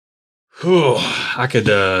Whew, I could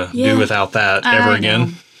do without that ever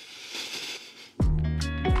again.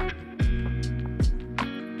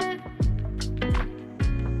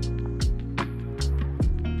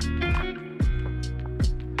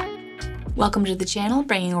 Welcome to the channel,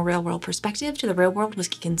 bringing a real-world perspective to the real-world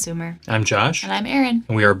whiskey consumer. I'm Josh. And I'm Erin.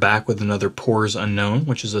 And we are back with another Pours Unknown,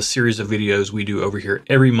 which is a series of videos we do over here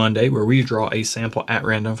every Monday where we draw a sample at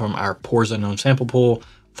random from our Pours Unknown sample pool,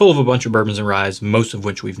 full of a bunch of bourbons and ryes, most of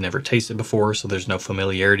which we've never tasted before, so there's no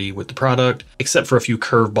familiarity with the product, except for a few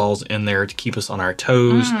curveballs in there to keep us on our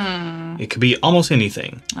toes. It could be almost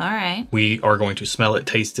anything. All right. We are going to smell it,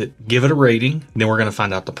 taste it, give it a rating, then we're going to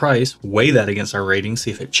find out the price, weigh that against our rating,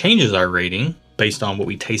 see if it changes our rating based on what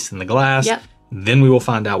we taste in the glass. Yep. Then we will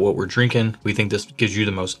find out what we're drinking. We think this gives you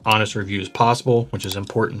the most honest review as possible, which is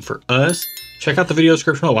important for us. Check out the video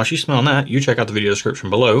description below. While she's smelling that, you check out the video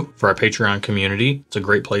description below for our Patreon community. It's a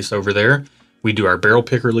great place over there. We do our barrel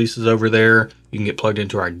pick releases over there. You can get plugged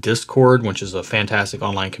into our Discord, which is a fantastic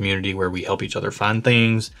online community where we help each other find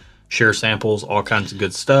things, share samples, all kinds of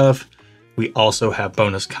good stuff. We also have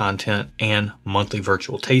bonus content and monthly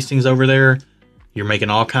virtual tastings over there. You're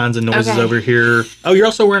making all kinds of noises over here. Oh, you're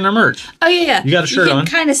also wearing our merch. Oh, yeah. You got a shirt on. You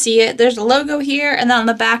can kind of see it. There's a logo here, and then on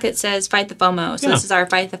the back it says Fight the FOMO. So this is our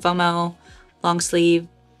Fight the FOMO long sleeve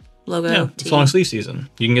logo. Yeah, it's long sleeve season.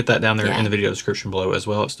 You can get that down there in the video description below as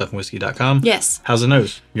well at stuffandwhiskey.com. Yes. How's the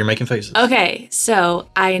nose? You're making faces. Okay, so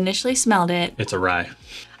I initially smelled it. It's a rye.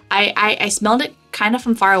 I smelled it kind of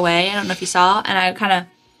from far away. I don't know if you saw. And I kind of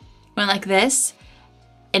went like this.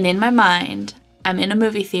 And in my mind, I'm in a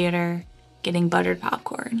movie theater getting buttered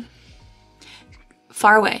popcorn.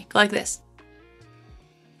 Far away. Go like this.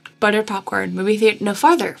 Buttered popcorn. Movie theater. No,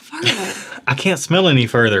 farther. Farther. I can't smell any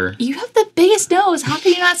further. You have the biggest nose. How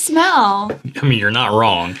can you not smell? I mean, you're not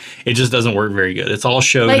wrong. It just doesn't work very good. It's all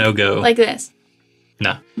show, no go. Like this.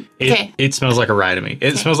 No. It smells like a rye to me.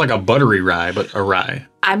 It smells like a buttery rye, but a rye.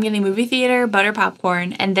 I'm getting movie theater, butter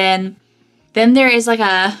popcorn, and then there is like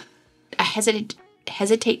I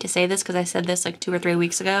hesitate to say this because I said this like 2 or 3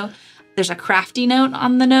 weeks ago. There's a crafty note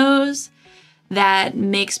on the nose that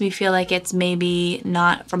makes me feel like it's maybe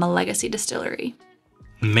not from a legacy distillery.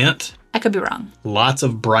 Mint. I could be wrong. Lots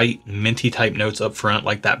of bright minty type notes up front,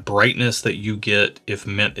 like that brightness that you get if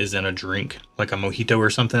mint is in a drink, like a mojito or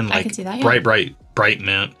something. Like I can see that, yeah. bright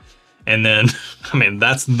mint. And then, I mean,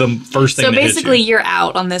 that's the first thing that hits you. So basically you're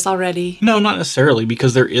out on this already. No, not necessarily,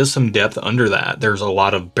 because there is some depth under that. There's a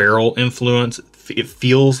lot of barrel influence, it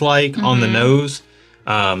feels like, on the nose.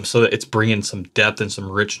 So that it's bringing some depth and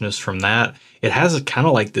some richness from that. It has a kind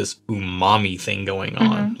of like this umami thing going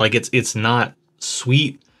on. Like it's not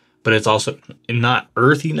sweet, but it's also not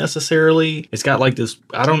earthy necessarily. It's got like this,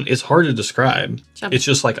 it's hard to describe. It's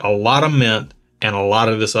just like a lot of mint and a lot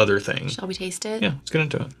of this other thing. Shall we taste it? Yeah, let's get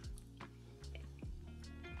into it.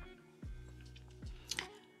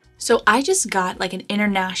 So I just got like an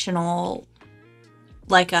international,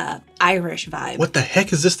 like a Irish vibe. What the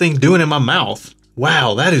heck is this thing doing in my mouth?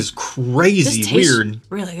 Wow, that is crazy weird.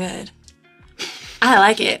 Really good. I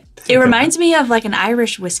like it. It reminds me of like an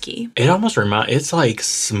Irish whiskey. It almost it's like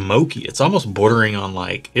smoky. It's almost bordering on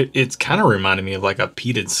like, it's kind of reminding me of like a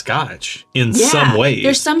peated scotch in some ways.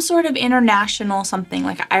 There's some sort of international something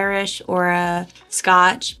like Irish or a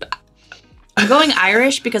scotch. I'm going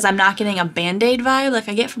Irish because I'm not getting a Band-Aid vibe like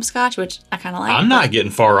I get from scotch, which I kind of like. I'm not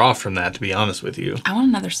getting far off from that, to be honest with you. I want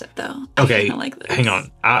another sip though. Okay, I kinda like this. Hang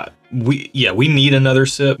on. We need another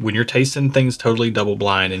sip. When you're tasting things totally double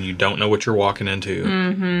blind and you don't know what you're walking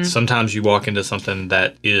into, sometimes you walk into something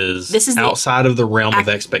that is outside of the realm of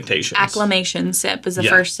expectations. Acclamation sip is the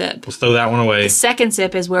first sip. Let's throw that one away. The second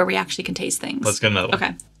sip is where we actually can taste things. Let's get another one.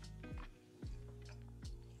 Okay.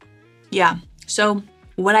 Yeah. So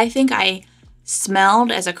what I think I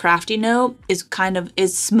smelled as a crafty note is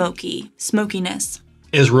smokiness.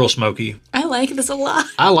 It's real smoky. I like this a lot.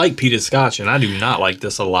 I like peated scotch, and I do not like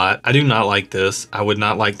this a lot. I do not like this. I would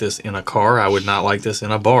not like this in a car. I would not like this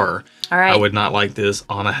in a bar. All right. I would not like this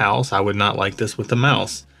on a house. I would not like this with a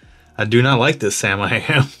mouse. I do not like this, Sam I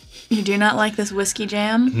Am. You do not like this whiskey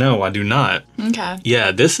jam? No, I do not. Okay.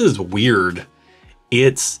 Yeah, this is weird.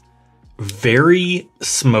 It's very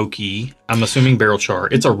smoky. I'm assuming barrel char.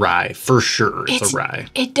 It's a rye, for sure. It's a rye.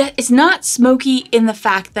 It's not smoky in the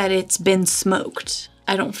fact that it's been smoked.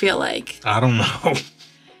 I don't feel like. I don't know.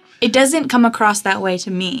 It doesn't come across that way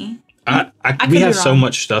to me. We have so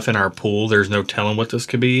much stuff in our pool. There's no telling what this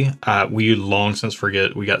could be. We long since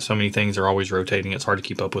forget. We got so many things. They're always rotating. It's hard to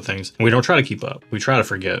keep up with things. We don't try to keep up. We try to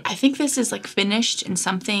forget. I think this is like finished in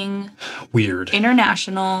something weird,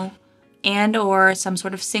 international, and or some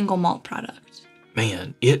sort of single malt product.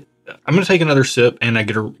 Man, I'm gonna take another sip and I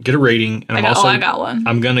get a rating, and I got one.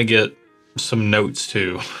 I'm gonna get some notes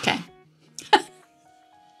too. Okay.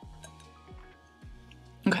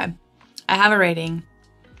 Okay. I have a rating.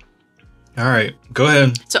 All right, go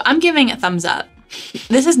ahead. So I'm giving it thumbs up.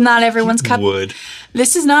 This is not everyone's cup.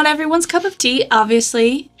 This is not everyone's cup of tea,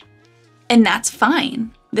 obviously, and that's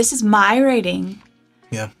fine. This is my rating.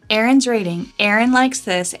 Yeah. Aaron's rating. Aaron likes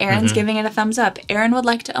this. Aaron's giving it a thumbs up. Aaron would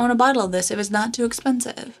like to own a bottle of this if it's not too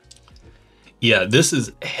expensive. Yeah, this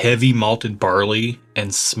is heavy malted barley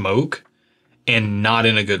and smoke, and not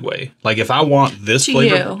in a good way. Like if I want this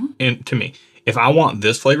flavor, and to me, if I want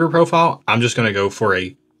this flavor profile, I'm just gonna go for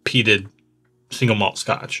a peated single malt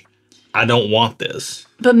scotch. I don't want this.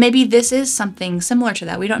 But maybe this is something similar to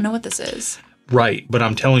that. We don't know what this is. Right, but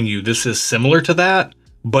I'm telling you, this is similar to that,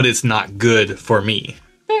 but it's not good for me.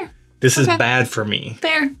 Fair. This is bad for me.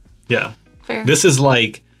 Fair. Yeah. Fair. This is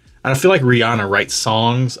like, I feel like Rihanna writes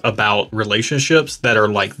songs about relationships that are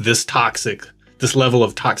like this toxic, this level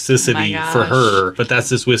of toxicity for her, but that's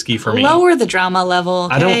this whiskey for me. Lower the drama level.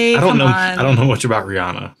 Okay? I don't know much about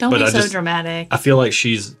Rihanna. Don't be so dramatic. I feel like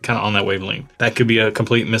she's kind of on that wavelength. That could be a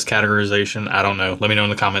complete miscategorization. I don't know. Let me know in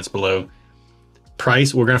the comments below.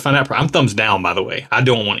 Price, we're gonna find out. I'm thumbs down, by the way. I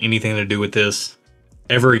don't want anything to do with this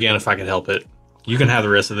ever again if I could help it. You can have the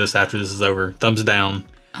rest of this after this is over. Thumbs down.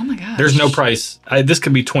 Oh my gosh. There's no price. This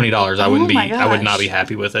could be $20. I would not be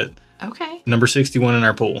happy with it. Okay. Number 61 in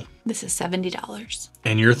our pool. This is $70.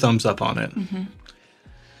 And your thumbs up on it. I'm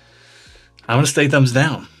gonna stay thumbs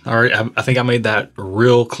down. All right. I think I made that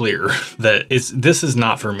real clear that this is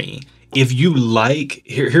not for me. If you like,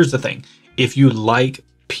 here's the thing. If you like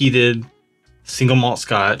peated single malt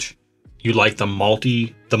scotch, you like the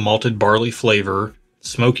malted barley flavor,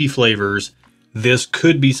 smoky flavors, this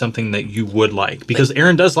could be something that you would like, because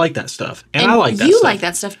Aaron does like that stuff, and I like that stuff. You like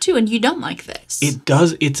that stuff too, and you don't like this. It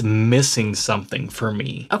does. It's missing something for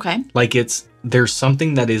me. Okay. Like there's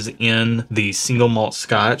something that is in the single malt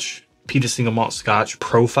scotch, peated single malt scotch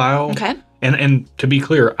profile. Okay. And to be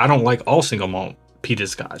clear, I don't like all single malt peated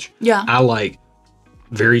scotch. Yeah. I like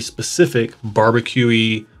very specific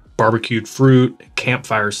barbecued fruit,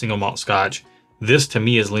 campfire single malt scotch. This to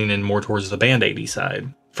me is leaning more towards the Band-Aidy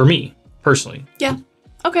side for me personally. Yeah.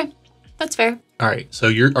 Okay. That's fair. All right. So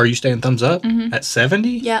are you staying thumbs up at 70?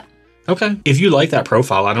 Yeah. Okay. If you like that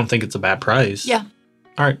profile, I don't think it's a bad price. Yeah.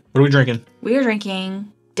 All right. What are we drinking? We are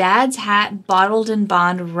drinking Dad's Hat Bottled and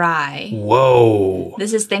Bond Rye. Whoa.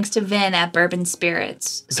 This is thanks to Vin at Bourbon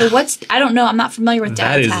Spirits. So I don't know. I'm not familiar with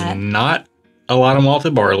Dad's Hat. That is not a lot of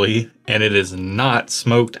malted barley, and it is not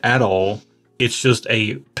smoked at all. It's just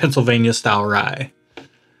a Pennsylvania style rye.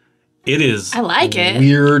 It is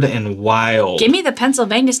weird and wild. Give me the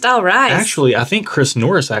Pennsylvania style rye. Actually, I think Chris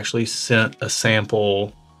Norris actually sent a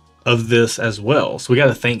sample of this as well. So we got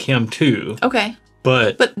to thank him too. Okay.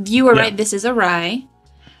 But you were right. This is a rye.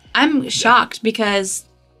 I'm shocked because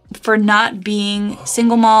for not being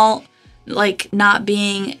single malt, like not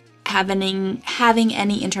being having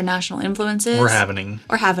any international influences. Or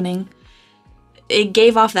having. It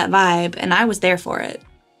gave off that vibe, and I was there for it.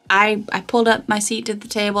 I pulled up my seat to the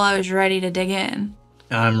table. I was ready to dig in.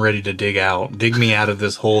 I'm ready to dig out. Dig me out of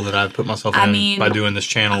this hole that I've put myself in by doing this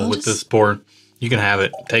channel with this pour. You can have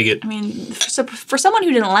it. Take it. I mean, for someone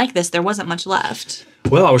who didn't like this, there wasn't much left.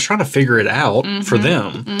 Well, I was trying to figure it out for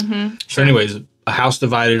them. So anyways, a house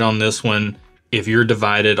divided on this one. If you're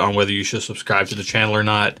divided on whether you should subscribe to the channel or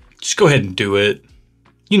not, just go ahead and do it.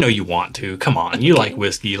 You know you want to. Come on. You like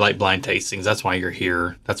whiskey. You like blind tastings. That's why you're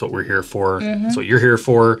here. That's what we're here for. That's what you're here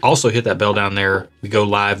for. Also, hit that bell down there. We go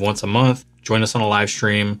live once a month. Join us on a live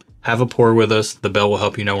stream. Have a pour with us. The bell will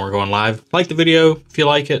help you know when we're going live. Like the video if you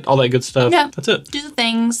like it. All that good stuff. Yeah. That's it. Do the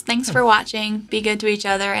things. Thanks for watching. Be good to each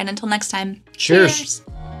other. And until next time. Cheers.